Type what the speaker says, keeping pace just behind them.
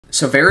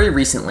So very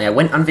recently I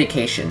went on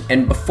vacation,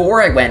 and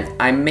before I went,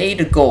 I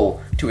made a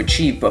goal to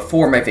achieve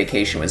before my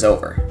vacation was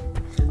over.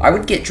 I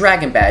would get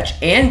Dragon Badge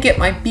and get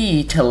my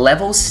B to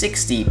level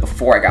 60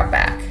 before I got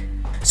back.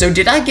 So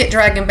did I get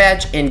Dragon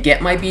Badge and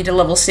get my B to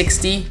level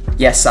 60?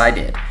 Yes, I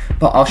did.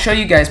 But I'll show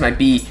you guys my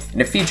B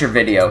in a future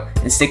video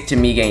and stick to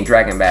me getting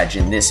Dragon Badge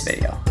in this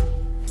video.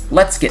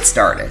 Let's get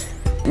started.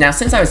 Now,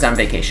 since I was on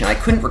vacation, I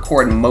couldn't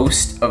record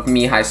most of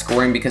me high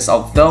scoring because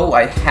although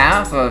I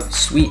have a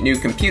sweet new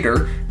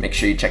computer, make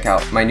sure you check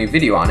out my new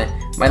video on it,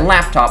 my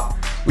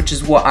laptop, which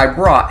is what I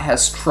brought,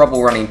 has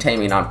trouble running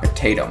taming on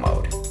potato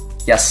mode.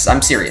 Yes,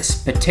 I'm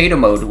serious, potato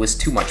mode was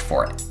too much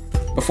for it.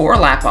 Before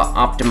Lappa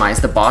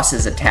optimized the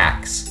boss's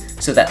attacks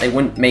so that they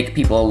wouldn't make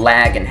people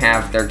lag and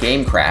have their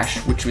game crash,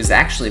 which was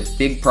actually a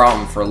big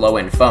problem for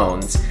low-end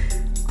phones,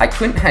 I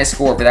couldn't high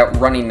score without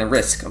running the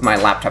risk of my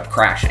laptop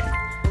crashing.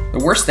 The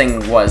worst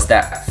thing was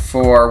that,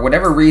 for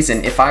whatever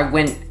reason, if I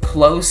went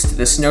close to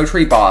the Snow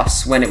Tree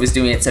boss when it was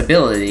doing its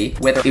ability,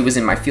 whether it was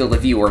in my field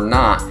of view or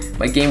not,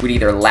 my game would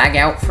either lag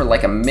out for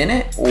like a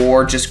minute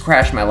or just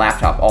crash my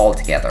laptop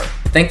altogether.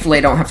 Thankfully,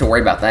 I don't have to worry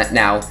about that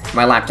now.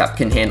 My laptop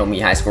can handle me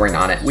high scoring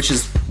on it, which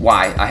is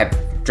why I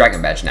have Dragon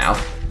Badge now.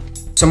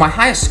 So my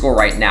highest score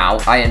right now,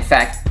 I in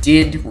fact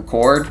did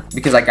record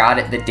because I got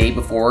it the day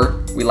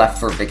before we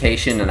left for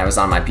vacation and I was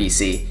on my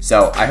PC.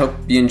 So I hope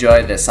you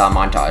enjoy this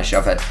montage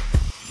of it.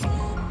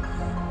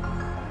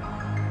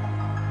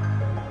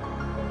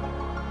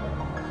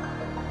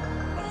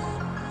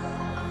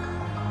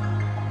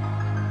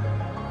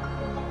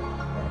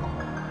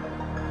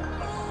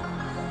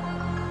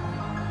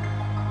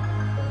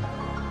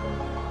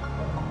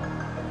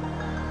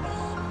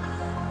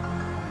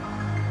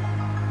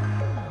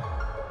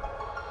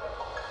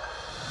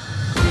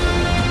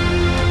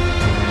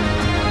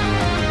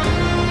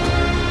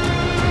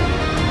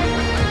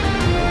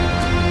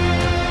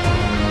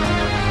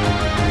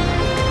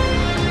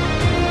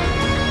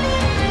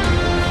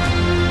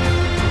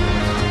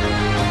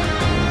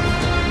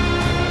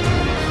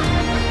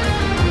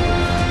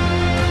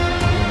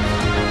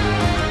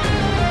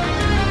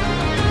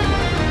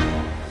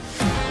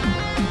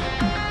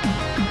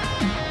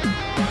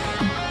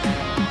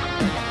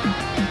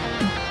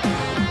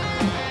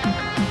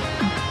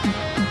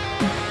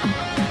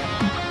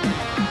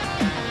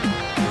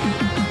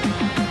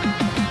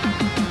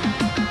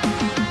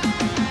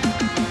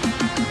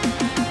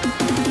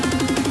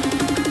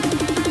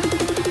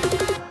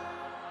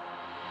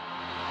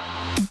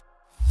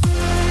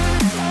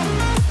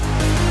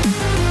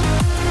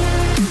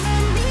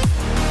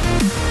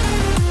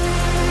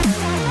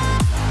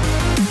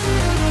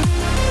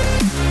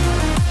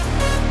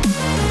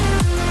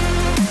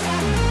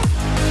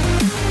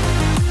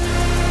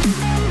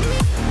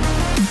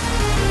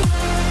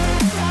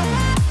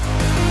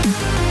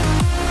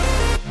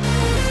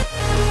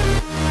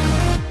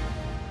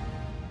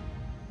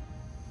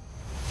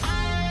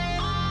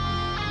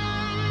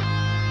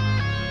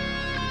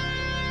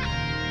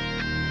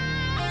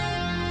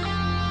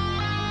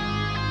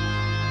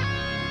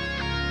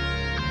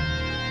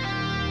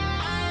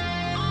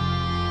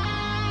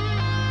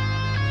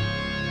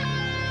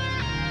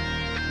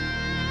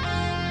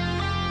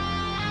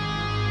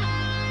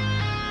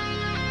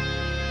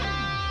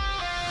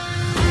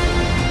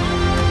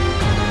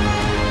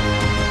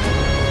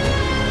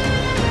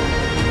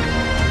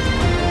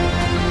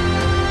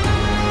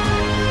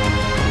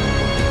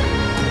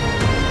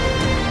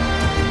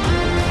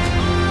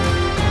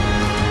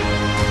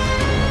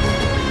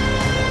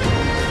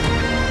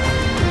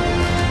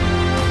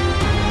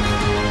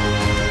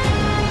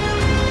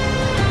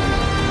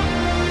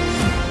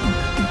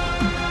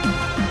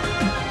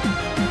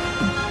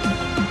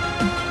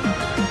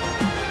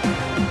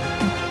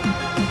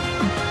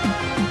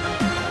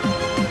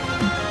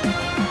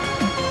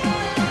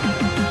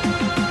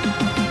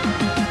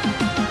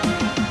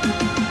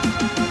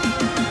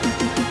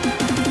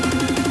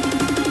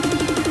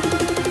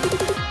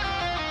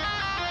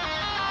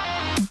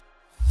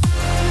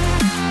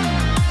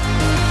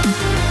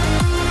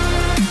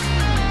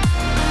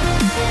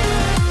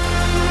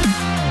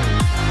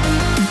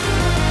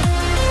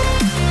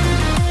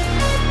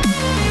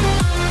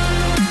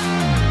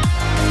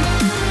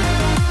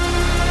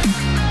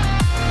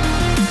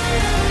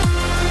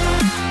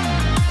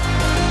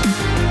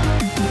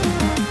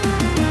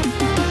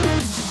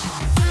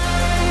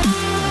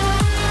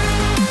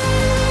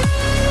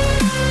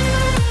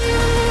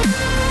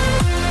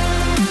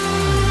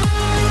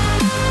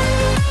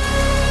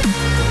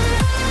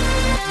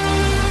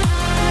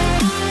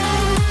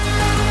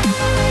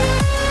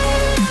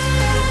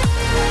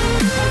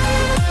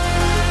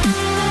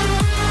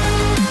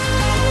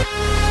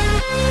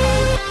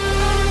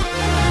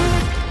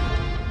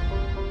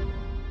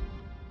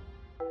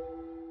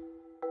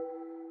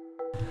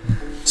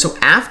 So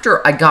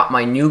after I got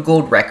my new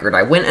gold record,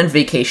 I went on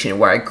vacation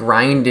where I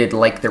grinded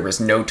like there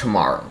was no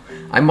tomorrow.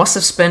 I must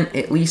have spent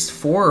at least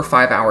 4 or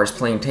 5 hours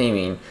playing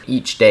taming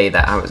each day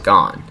that I was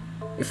gone.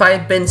 If I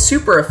had been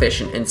super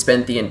efficient and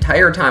spent the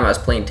entire time I was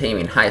playing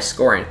taming high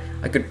scoring,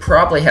 I could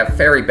probably have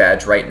Fairy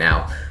Badge right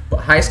now, but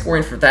high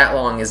scoring for that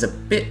long is a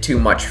bit too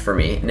much for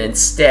me, and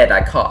instead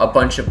I caught a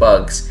bunch of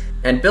bugs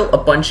and built a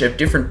bunch of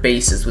different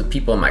bases with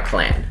people in my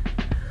clan.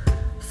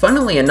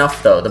 Funnily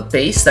enough though, the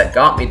base that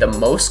got me the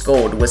most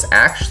gold was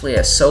actually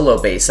a solo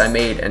base I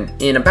made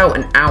in about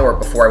an hour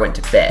before I went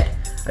to bed.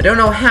 I don't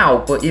know how,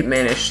 but it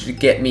managed to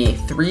get me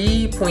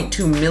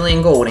 3.2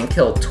 million gold and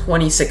kill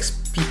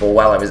 26 people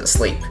while I was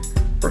asleep.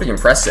 Pretty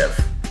impressive.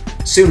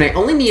 Soon I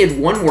only needed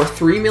one more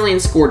 3 million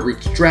score to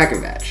reach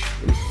Dragon Badge,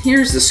 and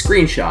here's the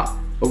screenshot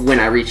of when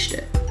I reached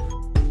it.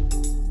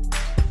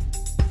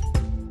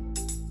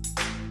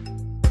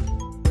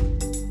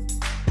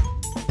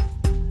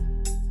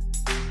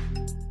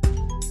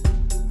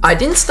 I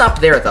didn't stop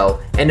there though,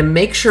 and to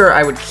make sure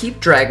I would keep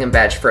Dragon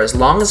Badge for as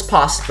long as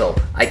possible,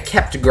 I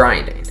kept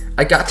grinding.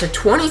 I got to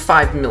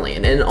 25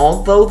 million, and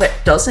although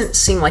that doesn't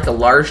seem like a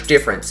large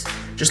difference,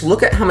 just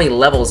look at how many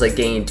levels I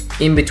gained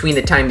in between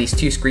the time these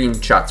two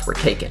screenshots were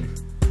taken.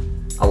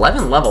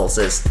 11 levels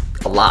is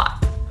a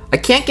lot. I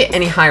can't get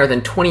any higher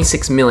than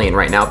 26 million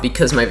right now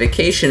because my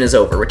vacation is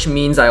over, which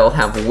means I will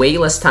have way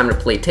less time to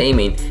play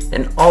Taming,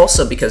 and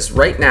also because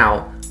right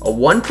now, a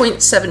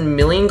 1.7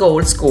 million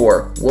gold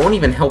score won't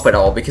even help at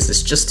all because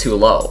it's just too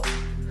low.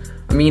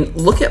 I mean,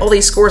 look at all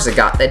these scores I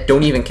got that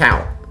don't even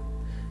count.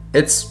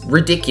 It's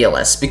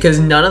ridiculous because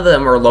none of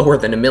them are lower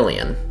than a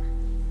million.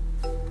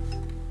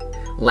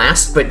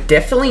 Last but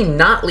definitely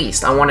not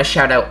least, I want to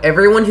shout out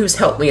everyone who's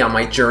helped me on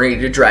my journey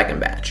to Dragon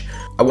Badge.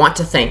 I want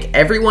to thank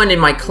everyone in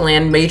my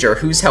clan major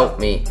who's helped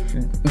me,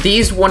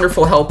 these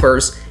wonderful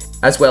helpers,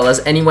 as well as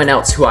anyone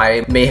else who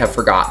I may have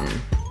forgotten.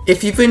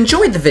 If you've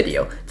enjoyed the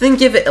video, then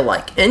give it a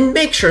like, and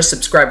make sure to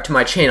subscribe to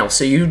my channel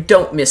so you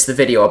don't miss the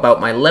video about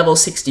my level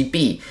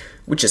 60B,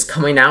 which is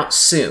coming out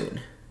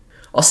soon.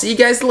 I'll see you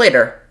guys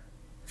later.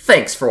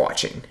 Thanks for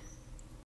watching.